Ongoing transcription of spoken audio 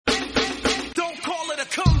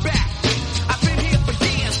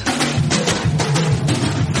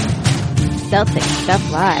Celtics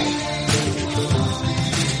Stuff Live.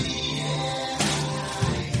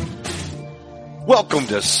 Welcome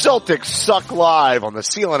to Celtics Suck Live on the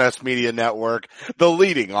CLNS Media Network, the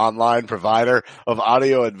leading online provider of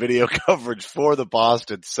audio and video coverage for the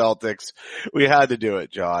Boston Celtics. We had to do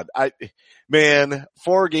it, John.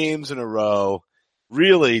 4 games in a row,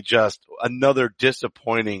 really just another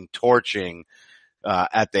disappointing torching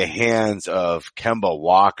at the hands of Kemba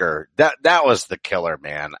Walker. That was the killer,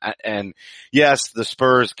 man. And yes, the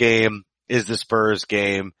Spurs game is the Spurs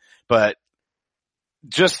game, but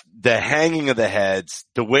just the hanging of the heads,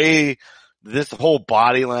 the way this whole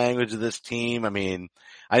body language of this team. I mean,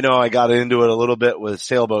 I know I got into it a little bit with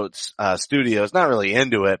Sailboat Studios, not really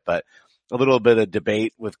into it, but a little bit of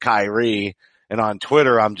debate with Kyrie. And on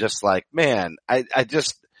Twitter, I'm just like, man,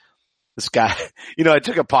 this guy, I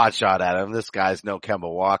took a pot shot at him. This guy's no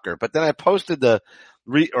Kemba Walker. But then I posted I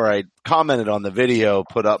commented on the video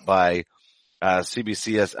put up by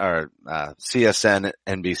CBCS or CSN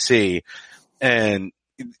NBC. And,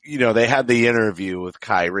 they had the interview with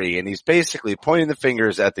Kyrie, and he's basically pointing the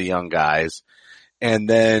fingers at the young guys and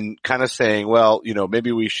then kind of saying, well,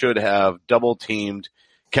 maybe we should have double teamed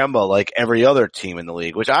Kemba like every other team in the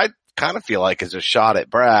league, which I kind of feel like is a shot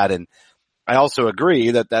at Brad. And I also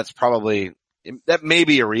agree that that may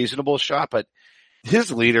be a reasonable shot, but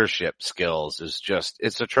his leadership skills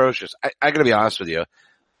it's atrocious. I gotta be honest with you.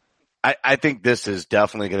 I think this is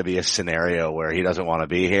definitely going to be a scenario where he doesn't want to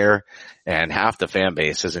be here, and half the fan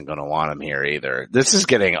base isn't going to want him here either. This is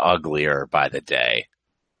getting uglier by the day.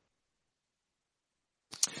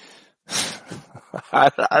 I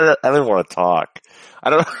don't want to talk. I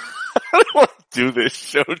don't want to do this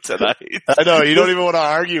show tonight. I know, you don't even want to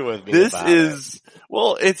argue with me.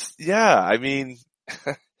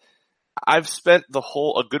 I've spent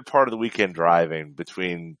a good part of the weekend driving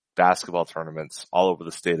between basketball tournaments all over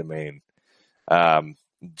the state of Maine.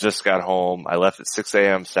 Just got home. I left at 6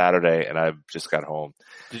 a.m. Saturday, and I just got home.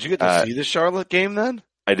 Did you get to see the Charlotte game then?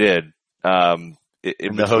 I did. In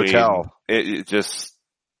the hotel. It just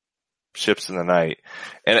ships in the night.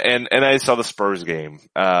 And I saw the Spurs game.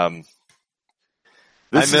 I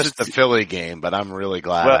missed the Philly game, but I'm really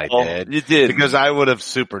glad I did. You did. Because I would have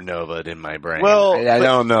supernovaed in my brain. Well, I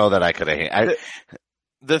don't know that I could have.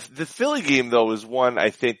 The Philly game, though, is one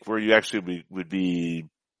I think where you actually would be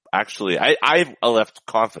actually, I left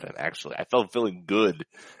confident, actually. I felt feeling good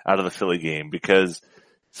out of the Philly game because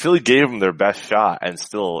Philly gave them their best shot and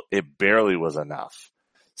still it barely was enough.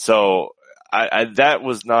 So that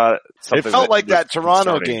was not something. It felt like that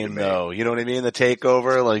Toronto game, though. You know what I mean? The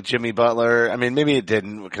takeover, like Jimmy Butler. I mean, maybe it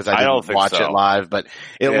didn't because I didn't watch it live, but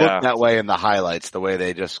it looked that way in the highlights, the way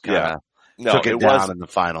they just kind of took it down in the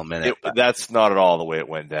final minute. That's not at all the way it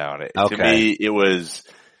went down. To me, it was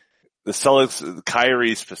the Celtics,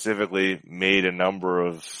 Kyrie specifically made a number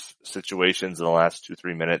of situations in the last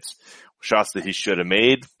 2-3 minutes, shots that he should have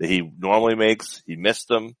made, that he normally makes. He missed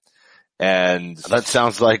them. And that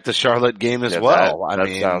sounds like the Charlotte game as well.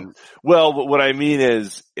 But what I mean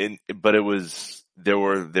is, there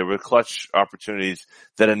were clutch opportunities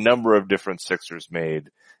that a number of different Sixers made.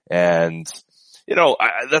 And,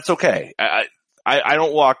 that's okay. I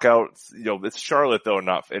don't walk out, it's Charlotte though,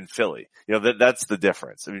 not in Philly. That's the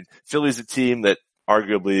difference. I mean, Philly's a team that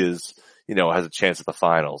arguably is, has a chance at the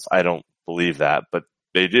finals. I don't believe that, but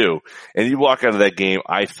they do. And you walk out of that game,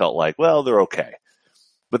 I felt like, well, they're okay.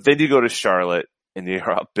 But then you go to Charlotte and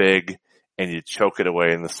you're up big and you choke it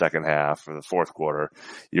away in the second half or the fourth quarter.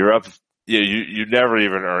 You're up, you never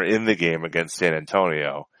even are in the game against San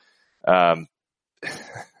Antonio. The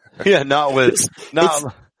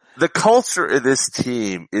culture of this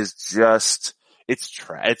team is just,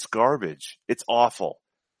 it's garbage. It's awful.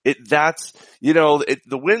 The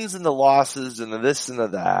wins and the losses and the this and the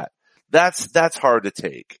that, that's hard to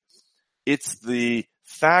take. It's the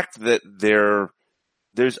fact that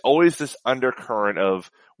there's always this undercurrent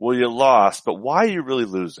of, well, you lost, but why are you really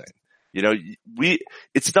losing?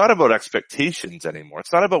 It's not about expectations anymore.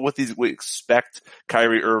 It's not about what we expect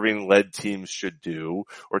Kyrie Irving led teams should do,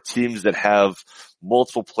 or teams that have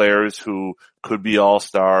multiple players who could be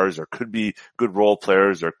all-stars or could be good role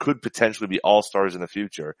players or could potentially be all-stars in the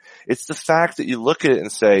future. It's the fact that you look at it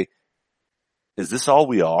and say, is this all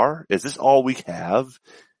we are? Is this all we have?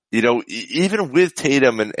 Even with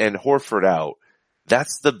Tatum and Horford out,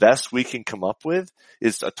 that's the best we can come up with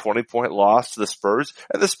is a 20-point loss to the Spurs.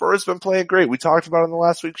 And the Spurs have been playing great. We talked about it in the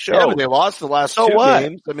last week's show. Yeah, but they lost the last two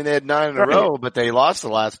games. I mean, they had 9 in a row, but they lost the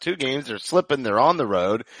last 2 games. They're slipping. They're on the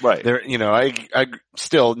road. Right. They're, I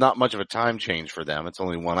still not much of a time change for them. It's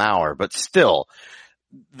only 1 hour, but still,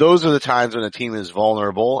 those are the times when a team is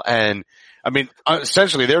vulnerable. And I mean,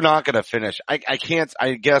 essentially, they're not going to finish. I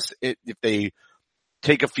guess if they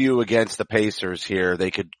take a few against the Pacers here,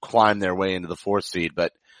 they could climb their way into the 4th seed,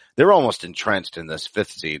 but they're almost entrenched in this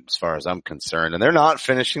 5th seed as far as I'm concerned. And they're not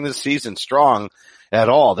finishing the season strong at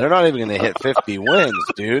all. They're not even going to hit 50 wins,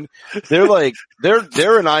 dude.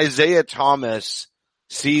 They're an Isaiah Thomas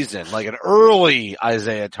season, like an early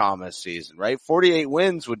Isaiah Thomas season, right? 48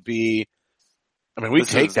 wins would be, I mean, we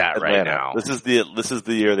take that Atlanta. right now. This is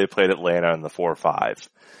the year they played Atlanta in the 4-5,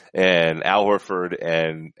 and Al Horford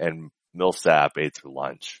and Millsap ate through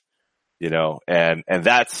lunch, and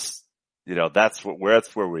that's, that's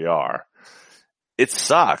where we are. It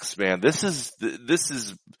sucks, man. This is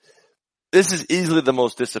easily the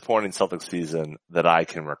most disappointing Celtics season that I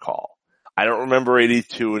can recall. I don't remember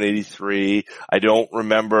 82 and 83. I don't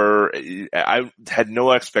remember, I had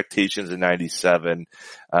no expectations in 97.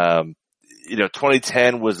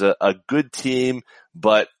 2010 was a good team,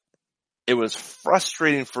 but it was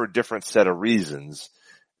frustrating for a different set of reasons.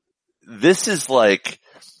 This is like,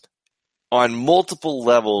 on multiple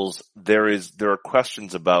levels, there are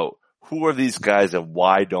questions about who are these guys and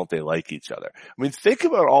why don't they like each other? I mean, think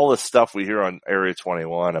about all the stuff we hear on Area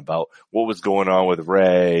 21 about what was going on with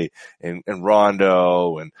Ray and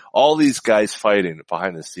Rondo and all these guys fighting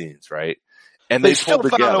behind the scenes, right? And they still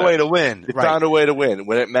found a way to win. They found a way to win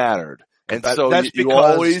when it mattered. And so that's you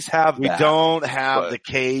always have that. We don't have the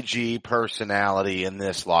KG personality in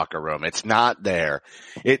this locker room. It's not there.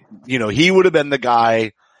 He would have been the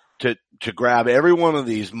guy to grab every one of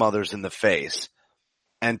these mothers in the face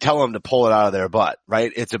and tell them to pull it out of their butt,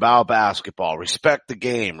 right? It's about basketball. Respect the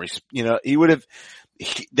game. He would have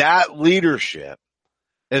that leadership,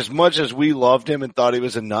 as much as we loved him and thought he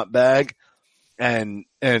was a nutbag and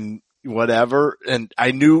whatever. And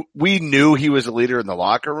we knew he was a leader in the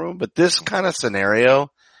locker room, but this kind of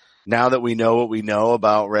scenario, now that we know what we know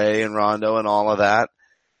about Ray and Rondo and all of that,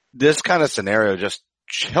 this kind of scenario just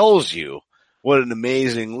tells you what an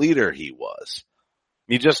amazing leader he was.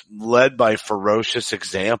 He just led by ferocious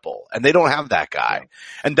example, and they don't have that guy.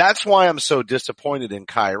 And that's why I'm so disappointed in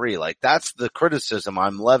Kyrie. Like, that's the criticism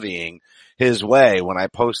I'm levying his way when I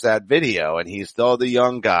post that video, and he's the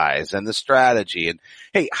young guys and the strategy. And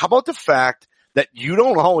hey, how about the fact that you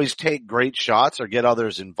don't always take great shots or get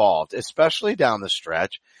others involved, especially down the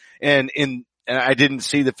stretch. And I didn't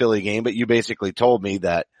see the Philly game, but you basically told me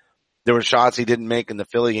that there were shots he didn't make in the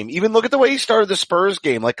Philly game. Even look at the way he started the Spurs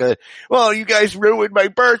game, well, you guys ruined my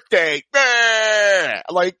birthday.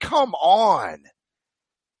 Like, come on.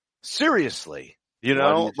 Seriously.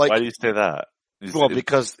 Why do you say that? Well,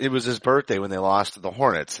 because it was his birthday when they lost to the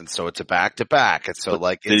Hornets, and so it's a back-to-back. And so,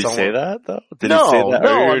 did he say that, though? Did he say that?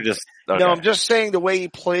 No, no, I'm just saying the way he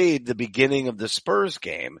played the beginning of the Spurs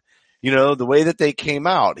game. The way that they came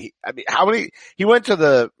out. He went to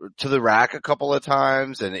the rack a couple of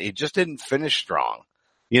times and he just didn't finish strong.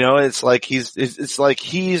 It's like he's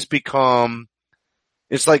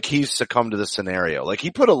succumbed to the scenario. Like, he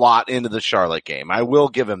put a lot into the Charlotte game. I will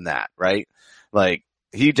give him that, right? Like,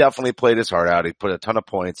 he definitely played his heart out. He put a ton of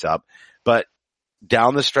points up, but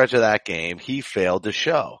down the stretch of that game, he failed to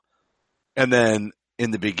show. And then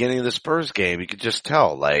in the beginning of the Spurs game, you could just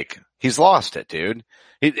tell, like, he's lost it, dude.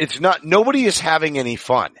 Nobody is having any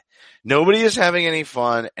fun. Nobody is having any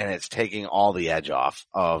fun, and it's taking all the edge off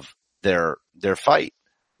of their fight.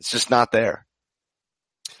 It's just not there.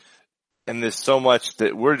 And there's so much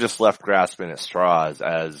that we're just left grasping at straws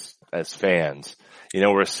as fans.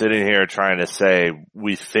 We're sitting here trying to say,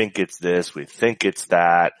 we think it's this, we think it's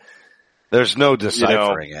that. There's no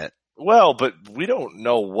deciphering it. Well, but we don't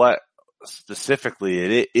know what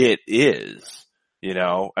specifically it is.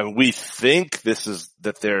 And we think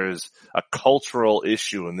that there's a cultural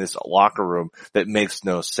issue in this locker room that makes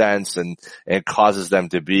no sense and causes them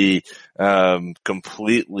to be,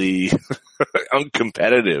 completely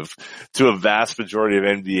uncompetitive to a vast majority of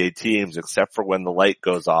NBA teams, except for when the light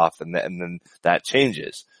goes off and then that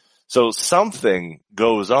changes. So something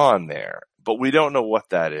goes on there, but we don't know what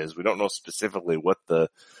that is. We don't know specifically what the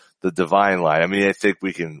divine line. I mean, I think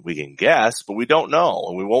we can guess, but we don't know,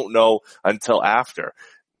 and we won't know until after.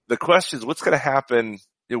 The question is, what's going to happen?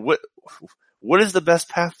 What is the best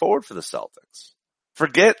path forward for the Celtics?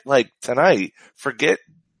 Forget tonight. Forget,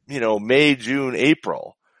 May, June,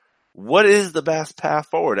 April. What is the best path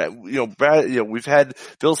forward? Brad, we've had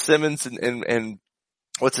Bill Simmons and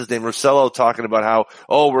what's his name, Russello, talking about how,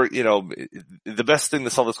 the best thing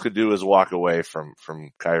the Celtics could do is walk away from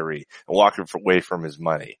Kyrie and walk away from his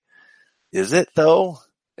money. Is it, though?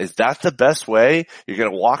 Is that the best way? You're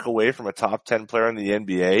going to walk away from a top 10 player in the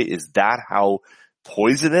NBA? Is that how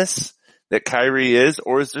poisonous that Kyrie is,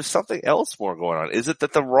 or is there something else more going on? Is it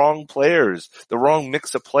that the wrong players, the wrong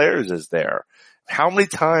mix of players is there? How many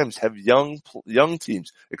times have young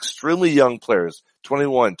teams, extremely young players,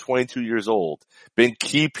 21, 22 years old, been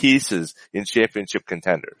key pieces in championship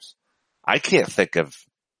contenders? I can't think of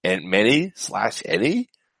many / any.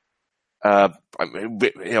 I mean,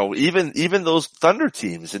 even those Thunder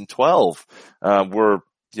teams in 12, were,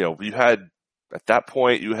 you had, at that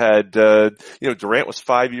point, you had, Durant was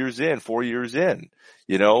 4 years in,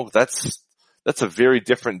 that's a very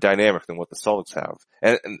different dynamic than what the Celtics have.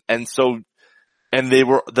 And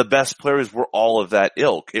the best players were all of that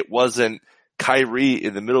ilk. It wasn't Kyrie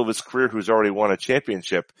in the middle of his career who's already won a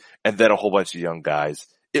championship and then a whole bunch of young guys.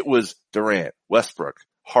 It was Durant, Westbrook,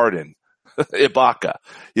 Harden, Ibaka.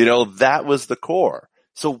 That was the core.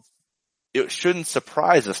 So it shouldn't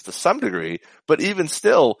surprise us to some degree, but even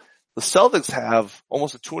still, the Celtics have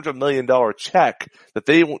almost a $200 million check that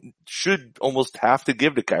they should almost have to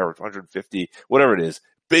give to Kyrie, 150, whatever it is,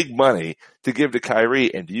 big money to give to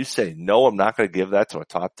Kyrie. And do you say, no, I'm not going to give that to a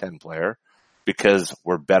top 10 player because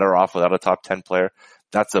we're better off without a top 10 player?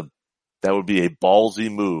 That would be a ballsy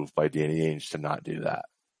move by Danny Ainge to not do that.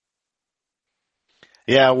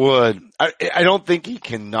 Yeah, it would. I don't think he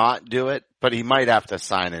cannot do it, but he might have to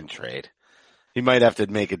sign and trade. He might have to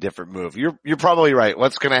make a different move. You're probably right.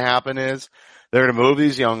 What's going to happen is they're going to move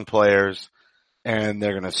these young players and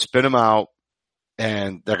they're going to spin them out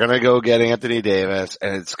and they're going to go get Anthony Davis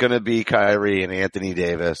and it's going to be Kyrie and Anthony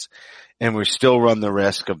Davis. And we still run the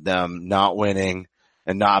risk of them not winning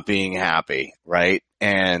and not being happy. Right.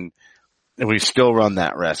 And we still run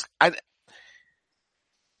that risk.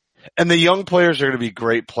 And the young players are going to be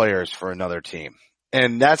great players for another team.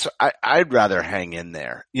 And I'd rather hang in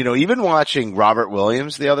there. Even watching Robert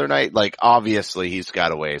Williams the other night, like obviously he's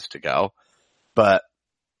got a ways to go, but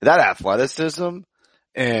that athleticism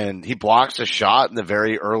and he blocks a shot in the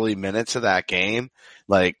very early minutes of that game.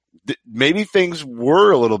 Like maybe things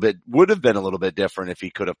would have been a little bit different if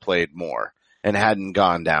he could have played more and hadn't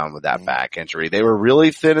gone down with that back injury. They were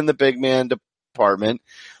really thin in the big man department.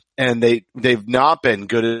 And they've not been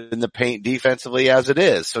good in the paint defensively as it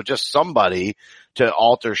is. So just somebody to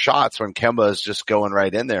alter shots when Kemba is just going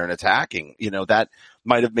right in there and attacking, that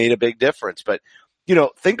might have made a big difference. But,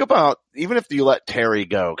 think about, even if you let Terry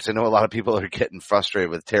go, because I know a lot of people are getting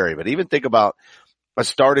frustrated with Terry, but even think about a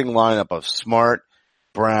starting lineup of Smart,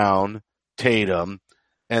 Brown, Tatum,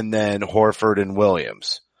 and then Horford and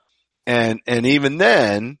Williams. And even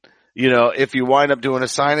then, if you wind up doing a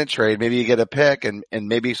sign and trade, maybe you get a pick and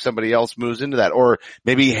maybe somebody else moves into that, or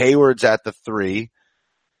maybe Hayward's at the 3,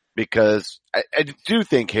 because I do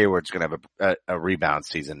think Hayward's going to have a rebound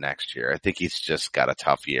season next year. I think he's just got a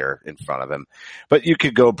tough year in front of him, but you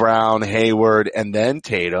could go Brown, Hayward, and then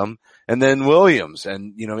Tatum, and then Williams,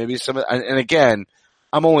 and maybe and again,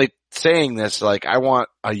 I'm only saying this like I want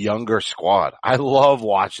a younger squad. I love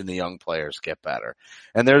watching the young players get better.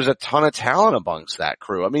 And there's a ton of talent amongst that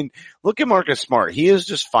crew. I mean, look at Marcus Smart. He is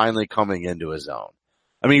just finally coming into his own.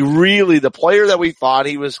 I mean, really, the player that we thought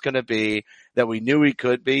he was going to be, that we knew he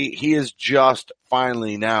could be, he is just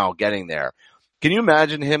finally now getting there. Can you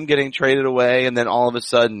imagine him getting traded away and then all of a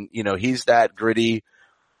sudden, he's that gritty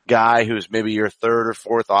guy who's maybe your third or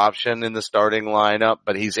fourth option in the starting lineup,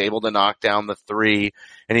 but he's able to knock down the 3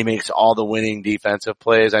 and he makes all the winning defensive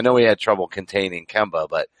plays. I know he had trouble containing Kemba,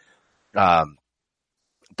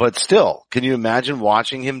 but still, can you imagine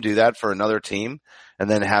watching him do that for another team and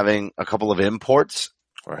then having a couple of imports?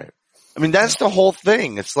 Right. I mean, that's the whole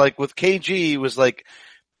thing. It's like with KG,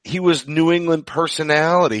 he was New England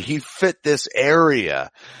personality. He fit this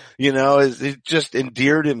area, he just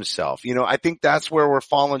endeared himself. I think that's where we're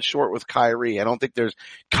falling short with Kyrie. I don't think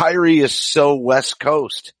Kyrie is so West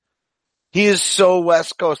Coast. He is so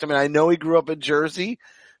West Coast. I mean, I know he grew up in Jersey,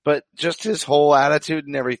 but just his whole attitude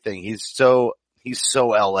and everything, he's so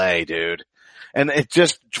LA, dude. And it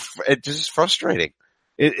just is frustrating.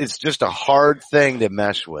 It's just a hard thing to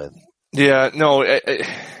mesh with. Yeah, no,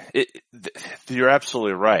 you're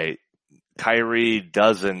absolutely right. Kyrie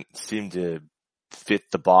doesn't seem to fit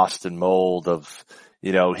the Boston mold of,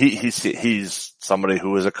 he's somebody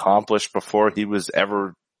who was accomplished before he was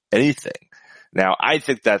ever anything. Now, I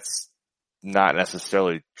think that's not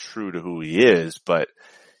necessarily true to who he is, but,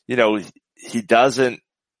 he doesn't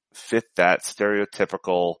fit that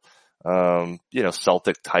stereotypical,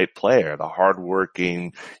 Celtic type player, the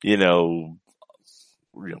hardworking,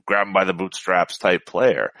 grab him by the bootstraps type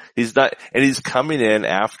player. He's not, and he's coming in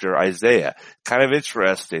after Isaiah. Kind of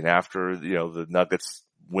interesting after, the Nuggets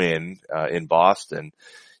win, in Boston.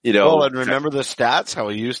 Well, and remember the stats, how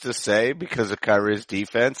he used to say because of Kyrie's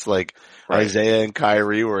defense, like right. Isaiah and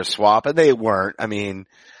Kyrie were a swap, and they weren't. I mean,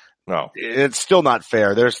 No. it's still not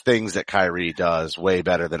fair. There's things that Kyrie does way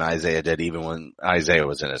better than Isaiah did, even when Isaiah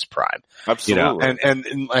was in his prime. Absolutely.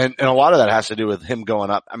 And a lot of that has to do with him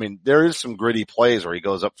going up. I mean, there is some gritty plays where he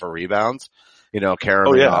goes up for rebounds,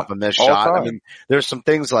 carrying off a missed shot. I mean, there's some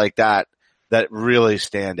things like that really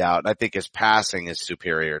stand out. And I think his passing is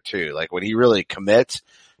superior too. Like when he really commits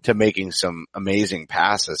to making some amazing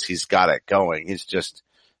passes, he's got it going. He's just,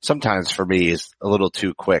 sometimes for me, he's a little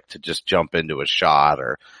too quick to just jump into a shot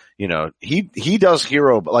or, he does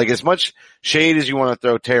hero, like as much shade as you want to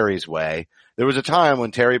throw Terry's way. There was a time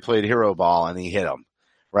when Terry played hero ball and he hit him,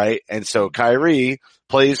 right? And so Kyrie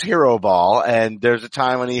plays hero ball and there's a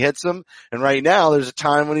time when he hits him. And right now there's a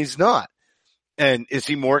time when he's not. And is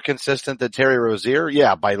he more consistent than Terry Rozier?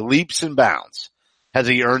 Yeah, by leaps and bounds. Has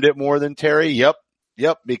he earned it more than Terry? Yep,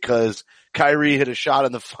 because Kyrie hit a shot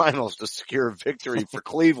in the finals to secure a victory for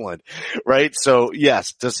Cleveland, right? So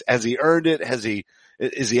yes, has he earned it?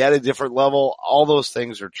 Is he at a different level? All those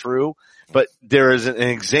things are true, but there is an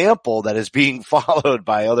example that is being followed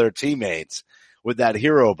by other teammates with that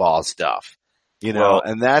hero ball stuff,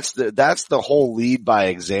 and that's the whole lead by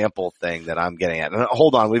example thing that I'm getting at. And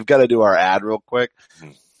hold on, we've got to do our ad real quick.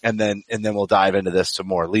 And then we'll dive into this some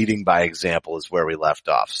more. Leading by example is where we left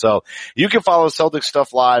off. So you can follow Celtics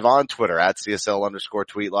Stuff Live on Twitter at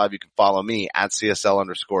CSL_tweet live. You can follow me at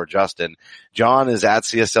CSL_Justin. John is at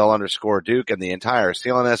CSL_Duke and the entire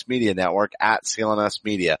CLNS Media Network at CLNS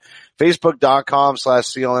Media.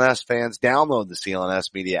 Facebook.com/CLNS fans. Download the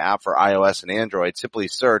CLNS Media app for iOS and Android. Simply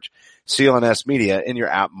search CLNS Media in your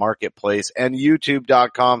app marketplace and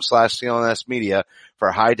YouTube.com/CLNS Media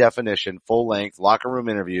for high definition, full length locker room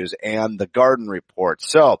interviews and the Garden Report.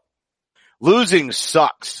 So losing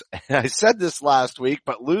sucks. I said this last week,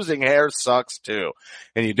 but losing hair sucks too.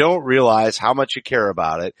 And you don't realize how much you care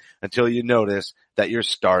about it until you notice that you're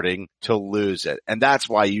starting to lose it. And that's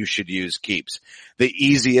why you should use Keeps, the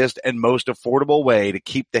easiest and most affordable way to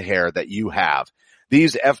keep the hair that you have.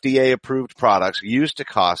 These FDA approved products used to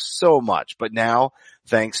cost so much, but now,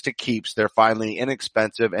 thanks to Keeps, they're finally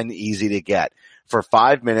inexpensive and easy to get. For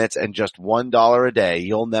 5 minutes and just $1 a day,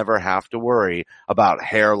 you'll never have to worry about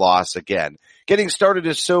hair loss again. Getting started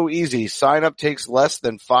is so easy. Sign up takes less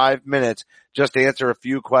than 5 minutes. Just answer a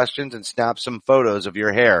few questions and snap some photos of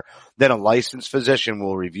your hair. Then a licensed physician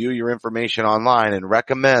will review your information online and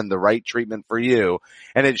recommend the right treatment for you.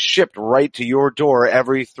 And it's shipped right to your door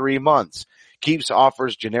every 3 months. Keeps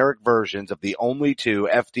offers generic versions of the only 2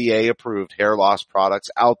 FDA-approved hair loss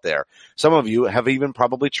products out there. Some of you have even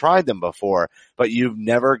probably tried them before, but you've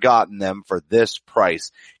never gotten them for this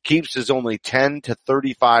price. Keeps is only $10 to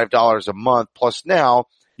 $35 a month, plus now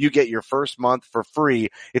you get your first month for free.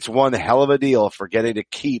 It's one hell of a deal for getting to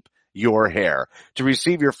keep your hair. To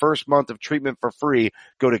receive your first month of treatment for free,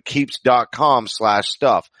 go to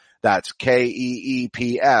keeps.com/stuff. That's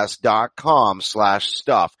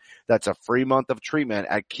KEEPS.com/stuff. That's a free month of treatment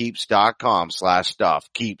at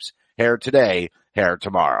keeps.com/stuff. Keeps, hair today, hair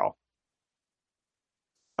tomorrow.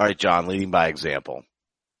 All right, John, leading by example.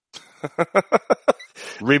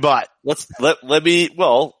 Rebut. Let me,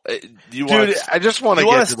 well, Dude, I just want to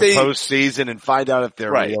get to the postseason and find out if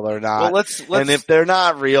they're real or not. Well, and if they're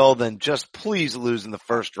not real, then just please lose in the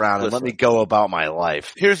first round and let me go about my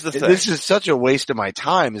life. Here's the thing. This is such a waste of my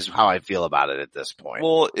time is how I feel about it at this point.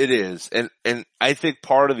 Well, it is. And I think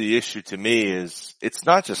part of the issue to me is it's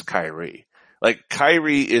not just Kyrie. Like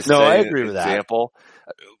Kyrie is I agree with example.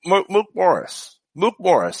 That. Mook Morris, we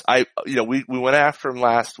went after him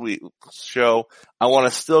last week's show. I want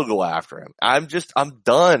to still go after him. I'm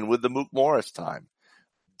done with the Mook Morris time.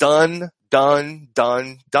 Done.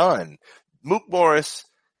 Mook Morris,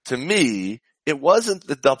 to me, it wasn't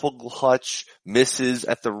the double clutch misses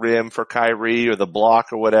at the rim for Kyrie or the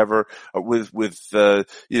block or whatever with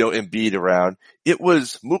Embiid around. It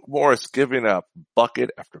was Mook Morris giving up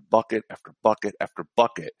bucket after bucket after bucket after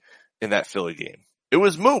bucket in that Philly game. It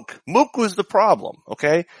was Mook. Mook was the problem,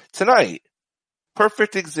 okay? Tonight,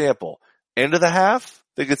 perfect example. End of the half,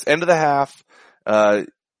 I think it's end of the half,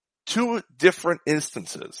 2 different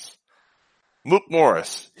instances. Mook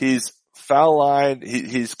Morris, he's foul line,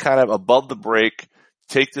 he's kind of above the break,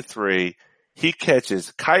 take the 3, he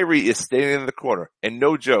catches, Kyrie is standing in the corner, and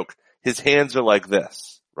no joke, his hands are like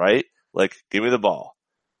this, right? Like, give me the ball.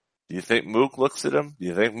 Do you think Mook looks at him? Do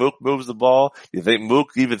you think Mook moves the ball? Do you think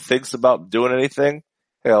Mook even thinks about doing anything?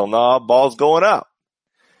 Hell no, ball's going up.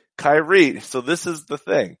 Kyrie, so this is the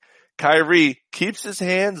thing. Kyrie keeps his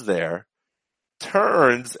hands there,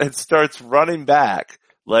 turns and starts running back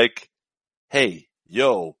like, hey,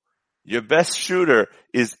 yo, your best shooter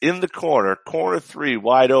is in the corner 3,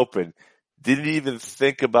 wide open. Didn't even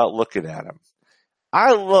think about looking at him.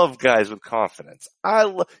 I love guys with confidence.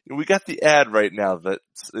 We got the ad right now that,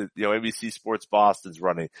 ABC Sports Boston's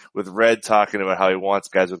running with Red talking about how he wants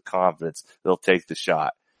guys with confidence. They'll take the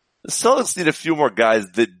shot. The Celtics need a few more guys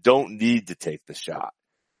that don't need to take the shot.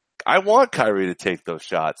 I want Kyrie to take those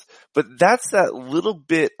shots, but that's that little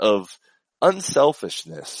bit of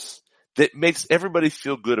unselfishness that makes everybody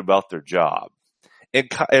feel good about their job. And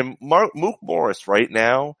Mook Morris right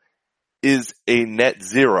now is a net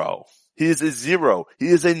zero. He is a zero. He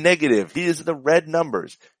is a negative. He is in the red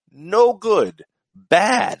numbers. No good.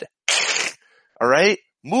 Bad. All right?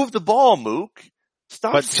 Move the ball, Mook.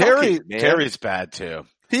 Stop But sucking, man. Terry's bad too.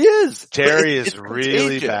 He is. Terry is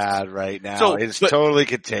really bad right now. It's totally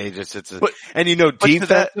contagious.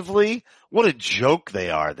 Defensively, what a joke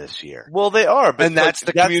they are this year. Well, they are, but and that's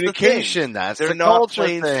the communication. That's they're the not culture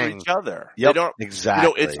playing thing. for each other. Yep, they don't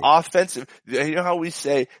exactly. It's offensive. You know how we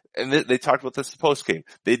say, and they talked about this post game.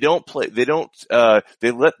 They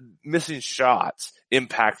let missing shots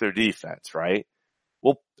impact their defense, right?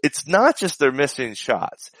 Well, it's not just they're missing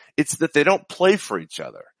shots. It's that they don't play for each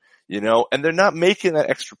other. And they're not making that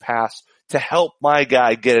extra pass to help my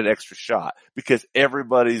guy get an extra shot because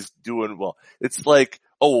everybody's doing well. It's like,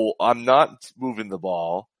 oh, I'm not moving the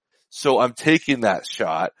ball, so I'm taking that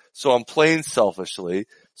shot, so I'm playing selfishly,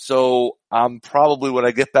 so I'm probably when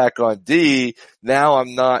I get back on D, now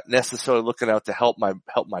I'm not necessarily looking out to help my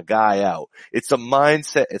guy out. It's a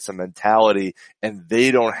mindset, it's a mentality, and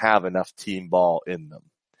they don't have enough team ball in them.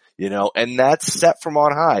 And that's set from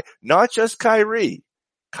on high. Not just Kyrie.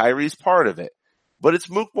 Kyrie's part of it. But it's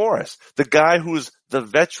Mook Morris, the guy who's the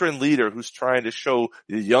veteran leader who's trying to show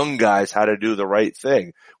the young guys how to do the right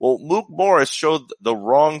thing. Well, Mook Morris showed the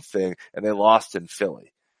wrong thing and they lost in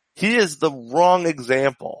Philly. He is the wrong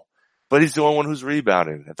example, but he's the only one who's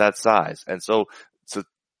rebounding at that size. And so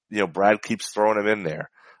Brad keeps throwing him in there.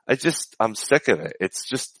 I'm sick of it.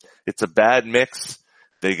 It's a bad mix.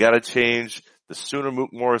 They gotta change. The sooner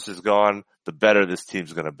Mook Morris is gone, the better this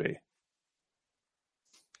team's gonna be.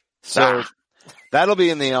 So that'll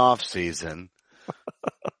be in the off season.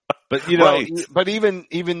 But right. but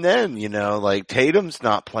even then, like Tatum's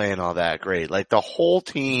not playing all that great. Like the whole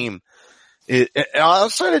team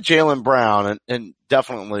outside of Jaylen Brown and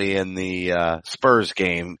definitely in the Spurs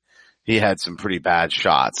game, he had some pretty bad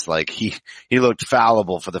shots. Like he looked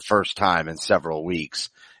fallible for the first time in several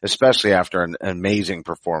weeks, especially after an amazing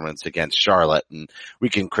performance against Charlotte. And we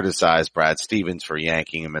can criticize Brad Stevens for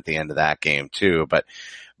yanking him at the end of that game too. But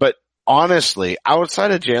honestly, outside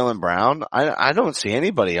of Jaylen Brown, I don't see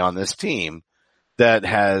anybody on this team that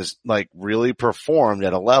has like really performed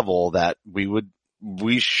at a level that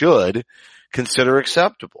we should consider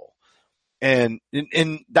acceptable. And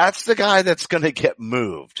that's the guy that's going to get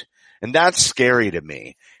moved. And that's scary to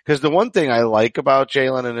me. Because the one thing I like about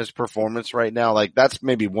Jaylen and his performance right now, like that's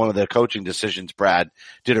maybe one of the coaching decisions Brad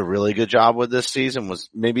did a really good job with this season, was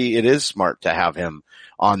maybe it is smart to have him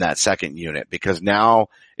on that second unit because now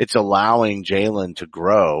it's allowing Jaylen to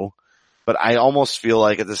grow. But I almost feel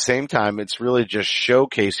like at the same time, it's really just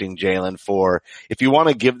showcasing Jaylen for if you want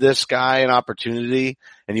to give this guy an opportunity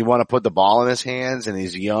and you want to put the ball in his hands and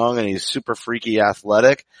he's young and he's super freaky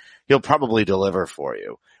athletic, he'll probably deliver for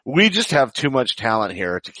you. We just have too much talent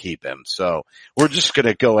here to keep him. So we're just going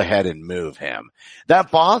to go ahead and move him. That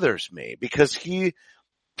bothers me because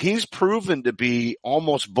he's proven to be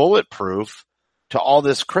almost bulletproof to all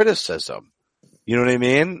this criticism. You know what I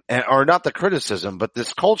mean? Or not the criticism, but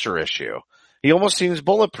this culture issue. He almost seems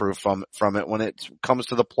bulletproof from it when it comes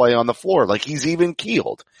to the play on the floor. Like he's even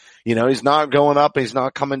keeled. He's not going up. He's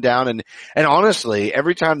not coming down. And honestly,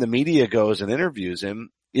 every time the media goes and interviews him,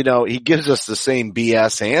 he gives us the same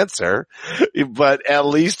BS answer, but at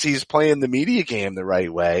least he's playing the media game the right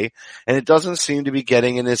way, and it doesn't seem to be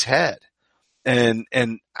getting in his head. And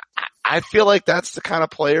I feel like that's the kind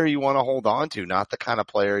of player you want to hold on to, not the kind of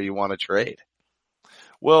player you want to trade.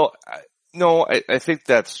 Well, no, I think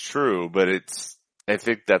that's true, but I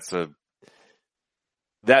think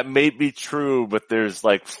that may be true, but there's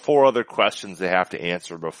like 4 other questions they have to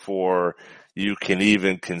answer before you can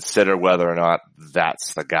even consider whether or not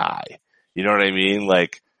that's the guy. You know what I mean?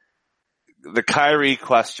 Like the Kyrie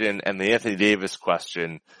question and the Anthony Davis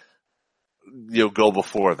question, go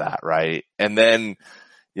before that, right? And then,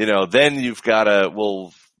 then you've got to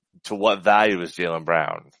what value is Jaylen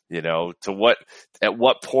Brown? At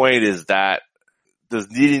what point is that,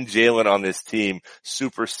 does needing Jaylen on this team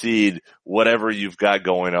supersede whatever you've got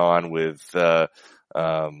going on with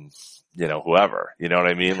whoever. You know what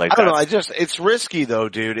I mean? Like, I don't know. It's risky though,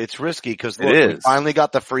 dude. It's risky because look, we finally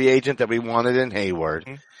got the free agent that we wanted in Hayward.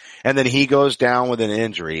 Mm-hmm. And then he goes down with an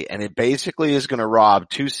injury, and it basically is going to rob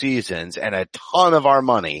 2 seasons and a ton of our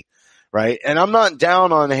money, right? And I'm not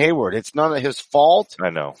down on Hayward. It's not his fault.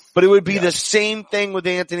 I know. But it would be the same thing with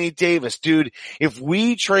Anthony Davis. Dude, if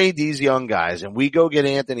we trade these young guys and we go get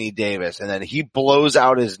Anthony Davis and then he blows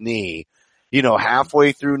out his knee,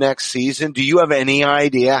 halfway through next season, do you have any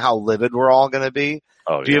idea how livid we're all going to be?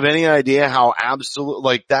 Oh, do you have any idea how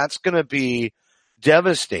that's going to be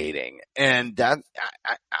devastating? And that,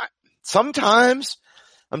 sometimes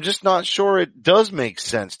I'm just not sure it does make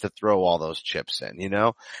sense to throw all those chips in,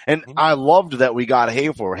 and I loved that we got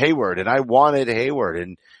Hayward and I wanted Hayward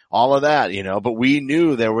and all of that, but we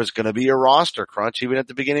knew there was going to be a roster crunch even at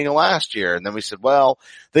the beginning of last year. And then we said, well,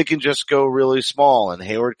 they can just go really small and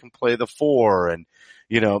Hayward can play the 4. And,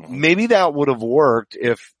 maybe that would have worked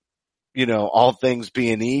if, all things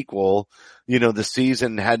being equal, the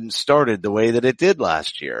season hadn't started the way that it did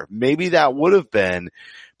last year. Maybe that would have been,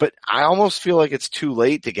 but I almost feel like it's too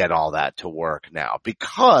late to get all that to work now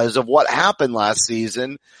because of what happened last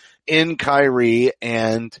season in Kyrie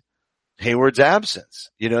and Hayward's absence.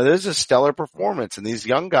 There's a stellar performance and these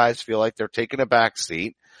young guys feel like they're taking a back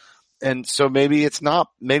seat. And so maybe it's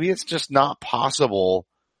just not possible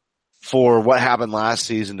for what happened last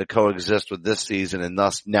season to coexist with this season, and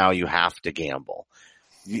thus now you have to gamble.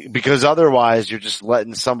 Because otherwise you're just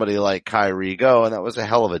letting somebody like Kyrie go, and that was a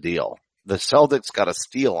hell of a deal. The Celtics got a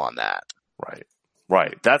steal on that.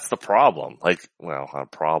 Right. That's the problem. Not a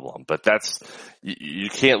problem, but you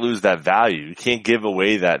can't lose that value. You can't give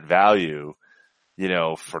away that value,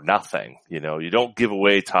 for nothing. You don't give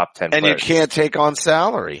away top 10 and players. You can't take on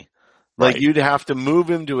salary. You'd have to move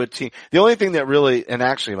him to a team. The only thing that really, and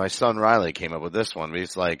actually my son Riley came up with this one,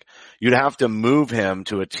 he's like, you'd have to move him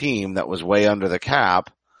to a team that was way under the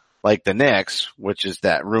cap, like the Knicks, which is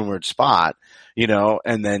that rumored spot,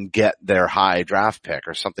 and then get their high draft pick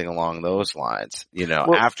or something along those lines,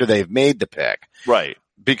 after they've made the pick. Right.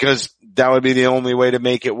 Because that would be the only way to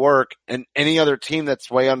make it work. And any other team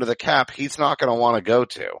that's way under the cap, he's not going to want to go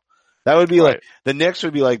to. That would be like, the Knicks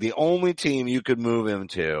would be like the only team you could move him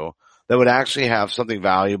to that would actually have something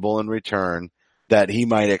valuable in return that he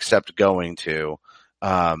might accept going to,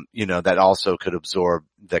 that also could absorb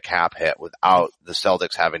the cap hit without the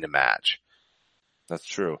Celtics having to match. That's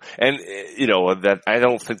true. And, that I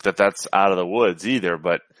don't think that that's out of the woods either,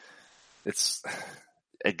 but you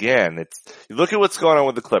look at what's going on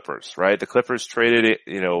with the Clippers, right? The Clippers traded it,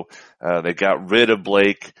 they got rid of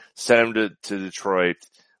Blake, sent him to Detroit.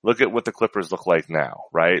 Look at what the Clippers look like now,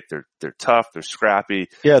 right? They're tough, they're scrappy.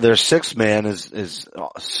 Yeah, their 6th man is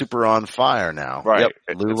super on fire now. Right. Yep.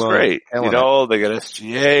 It's great. They got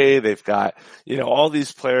SGA, they've got, all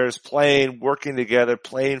these players playing, working together,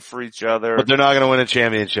 playing for each other. But they're not going to win a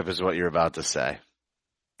championship is what you're about to say.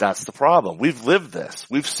 That's the problem. We've lived this.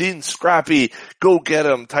 We've seen scrappy, go get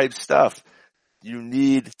 'em type stuff. You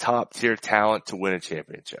need top tier talent to win a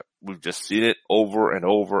championship. We've just seen it over and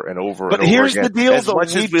over and over and over again. But here's the deal, as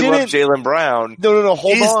much as we love Jaylen Brown, hold on.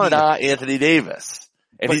 He's not Anthony Davis.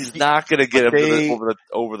 And he's not going to get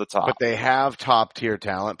over the top. But they have top tier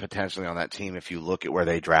talent potentially on that team if you look at where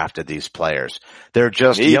they drafted these players. They're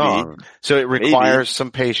just young. So it requires some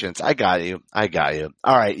patience. I got you.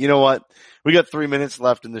 All right. You know what? We got 3 minutes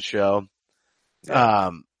left in the show.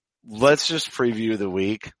 Let's just preview the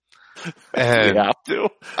week. And we have to.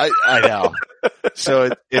 I know. So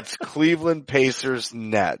it's Cleveland Pacers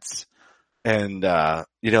Nets. And, the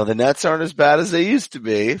Nets aren't as bad as they used to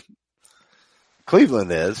be.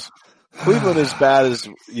 Cleveland is. Cleveland is bad as,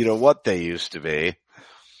 what they used to be.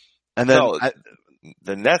 And then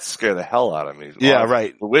the Nets scare the hell out of me. Yeah,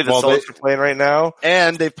 right. The way the Celtics are playing right now.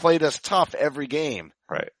 And they've played us tough every game.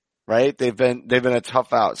 Right? They've been a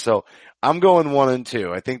tough out. So I'm going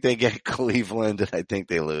 1-2. I think they get Cleveland and I think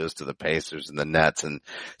they lose to the Pacers and the Nets and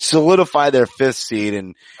solidify their 5th seed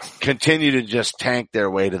and continue to just tank their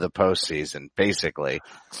way to the postseason, basically.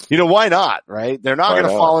 Why not, right? They're not going to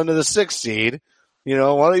fall into the 6th seed. Why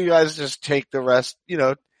don't you guys just take the rest,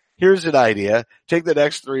 here's an idea. Take the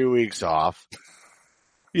next 3 weeks off.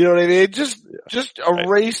 You know what I mean? Just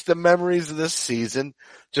erase the memories of this season.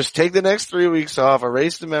 Just take the next 3 weeks off,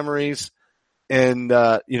 erase the memories, and,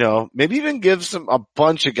 maybe even give a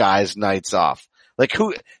bunch of guys nights off.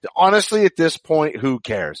 Honestly, at this point, who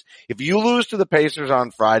cares? If you lose to the Pacers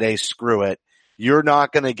on Friday, screw it. You're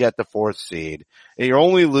not going to get the 4th seed. And you're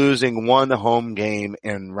only losing 1 home game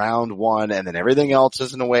in round 1, and then everything else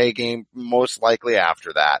is an away game, most likely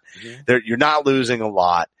after that. Mm-hmm. You're not losing a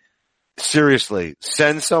lot. Seriously,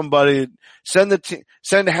 send somebody, send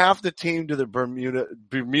half the team to the Bermuda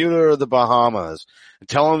or the Bahamas and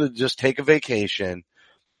tell them to just take a vacation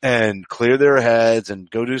and clear their heads and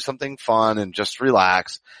go do something fun and just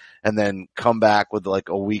relax and then come back with like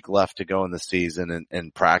a week left to go in the season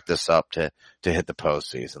and practice up to hit the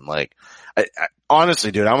postseason. Like, I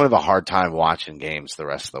honestly, dude, I'm going to have a hard time watching games the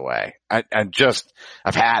rest of the way. I've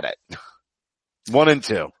had it. 1 and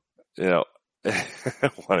 2. You know,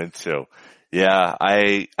 1 and 2. Yeah,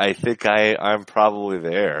 I think I'm probably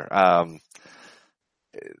there.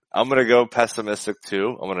 I'm going to go pessimistic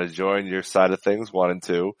too. I'm going to join your side of things, 1 and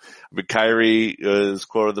 2. I mean, Kyrie is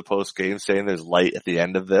quoted the post game saying there's light at the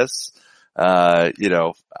end of this. I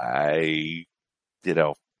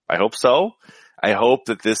hope so. I hope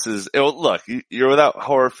that this is, look, you're without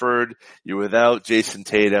Horford, you're without Jason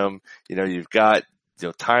Tatum, you've got,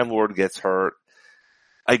 Time Lord gets hurt.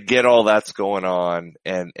 I get all that's going on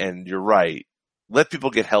and you're right. Let people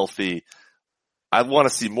get healthy. I want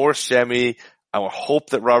to see more Shemi. I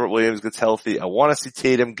hope that Robert Williams gets healthy. I want to see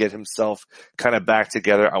Tatum get himself kind of back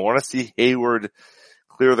together. I want to see Hayward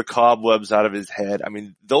clear the cobwebs out of his head. I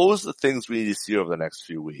mean, those are the things we need to see over the next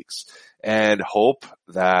few weeks, and hope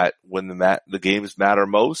that when the games matter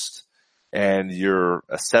most and you're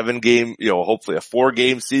a 7-game, hopefully a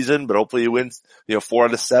 4-game season, but hopefully you win, 4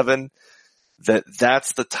 out of 7,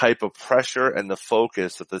 that's the type of pressure and the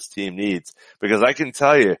focus that this team needs. Because I can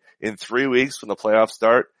tell you, in 3 weeks when the playoffs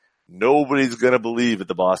start, nobody's going to believe in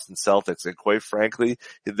the Boston Celtics. And quite frankly,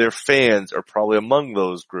 their fans are probably among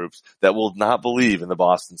those groups that will not believe in the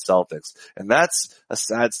Boston Celtics. And that's a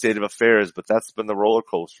sad state of affairs, but that's been the roller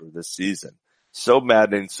coaster this season. So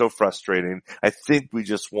maddening, so frustrating. I think we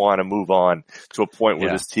just want to move on to a point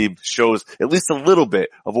where this team shows at least a little bit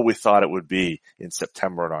of what we thought it would be in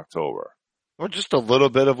September and October. Or just a little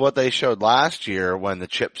bit of what they showed last year when the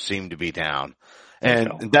chips seemed to be down.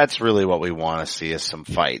 And that's really what we want to see is some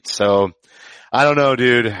fights. So I don't know,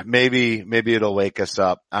 dude. Maybe it'll wake us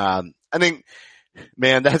up. I think,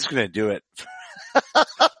 man, that's going to do it.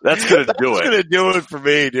 That's going to do it. That's going to do it for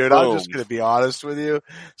me, dude. Boom. I'm just going to be honest with you.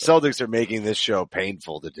 Celtics are making this show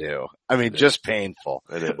painful to do. I mean, just painful.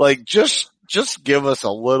 Like, just give us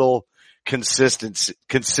a little consistent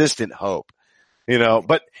hope.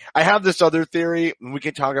 But I have this other theory, and we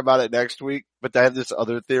can talk about it next week, but I have this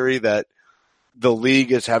other theory that the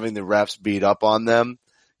league is having the refs beat up on them,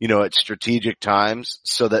 at strategic times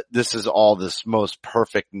so that this is all this most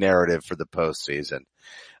perfect narrative for the postseason.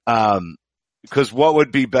 Because what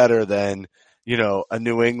would be better than, a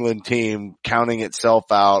New England team counting itself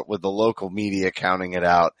out with the local media counting it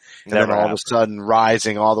out and then all of a sudden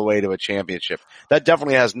rising all the way to a championship. That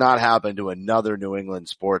definitely has not happened to another New England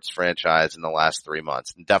sports franchise in the last 3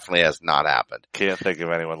 months. It definitely has not happened. Can't think of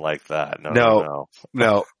anyone like that. No.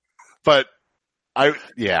 But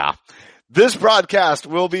this broadcast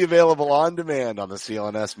will be available on demand on the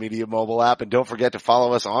CLNS Media mobile app. And don't forget to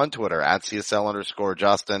follow us on Twitter at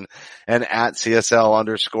CSL_Justin and at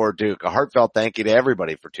CSL_Duke. A heartfelt thank you to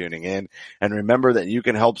everybody for tuning in. And remember that you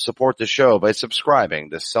can help support the show by subscribing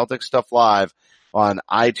to Celtic Stuff Live on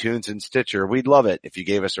iTunes and Stitcher. We'd love it if you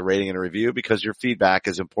gave us a rating and a review because your feedback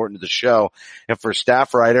is important to the show. And for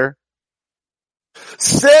staff writer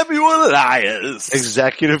Samuel Elias,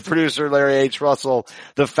 executive producer Larry H. Russell,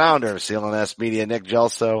 the founder of CLNS Media, Nick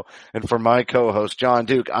Gelso, and for my co-host John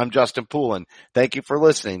Duke, I'm Justin Poulin. Thank you for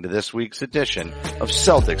listening to this week's edition of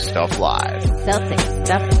Celtic Stuff Live. Celtic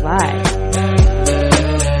Stuff Live.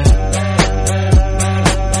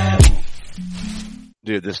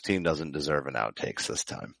 Dude, this team doesn't deserve an outtakes this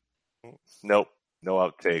time. Nope, no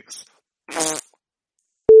outtakes.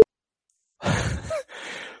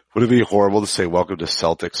 Would it be horrible to say welcome to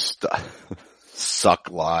Celtics Suck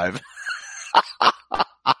Live? All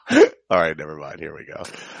right, never mind. Here we go.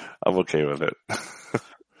 I'm okay with it.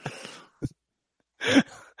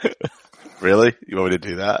 Really? You want me to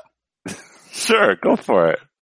do that? Sure, go for it.